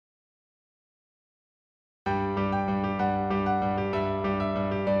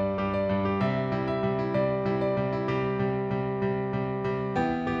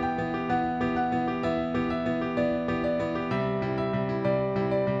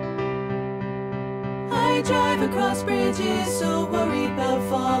I drive across bridges, so worried about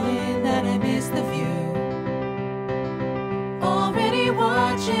falling that I miss the view. Already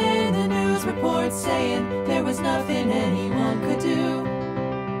watching the news reports saying there was nothing anyone could do.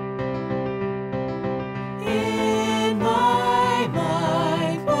 In my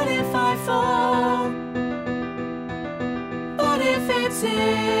mind, what if I fall? But if it's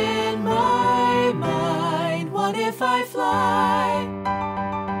in my mind, what if I fly?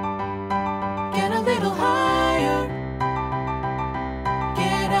 Get a little higher,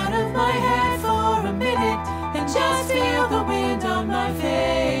 get out of my head for a minute and just feel the wind on my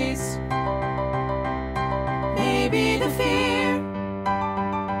face. Maybe the fear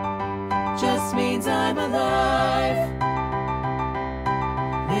just means I'm alive.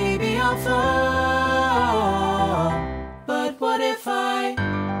 Maybe I'll fall, but what if I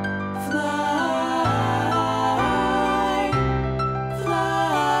fly, fly,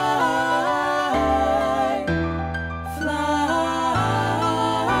 fly?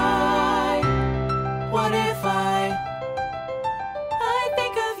 What if I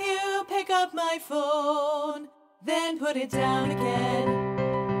think of you, pick up my phone, then put it down again?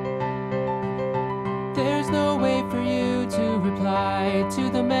 There's no way for you to reply to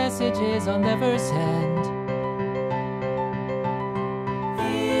the messages I'll never send.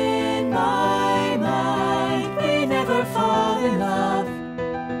 In my mind, we never fall in love.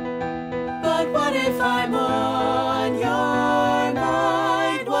 But what if I'm on your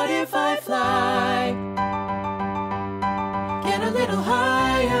mind? What if I fly? Get a little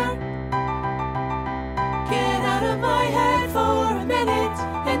higher, get out of my head for a minute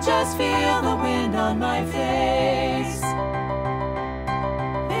and just feel the wind on my face.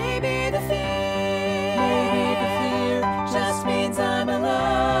 Maybe the fear just means I'm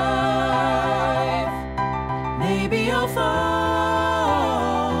alive. Maybe I'll fall,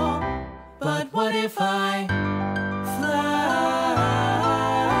 but what if I fly,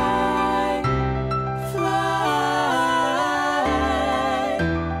 fly,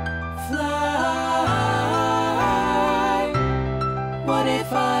 fly? What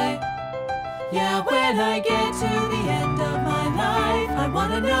if yeah, when I get to the end of my life, I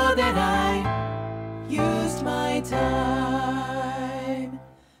want to know that I used my time.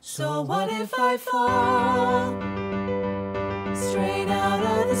 So what if I fall straight out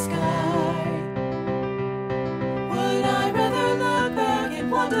of the sky? Would I rather look back and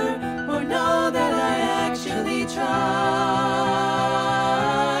wonder, or know that I actually tried?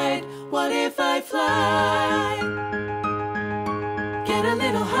 What if I fly, get a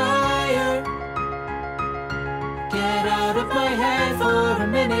little higher, get out of my head for a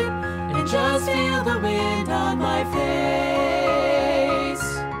minute and just feel the wind on my face?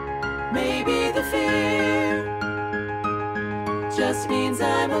 Maybe the fear just means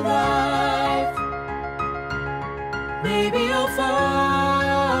I'm alive. Maybe I'll fall,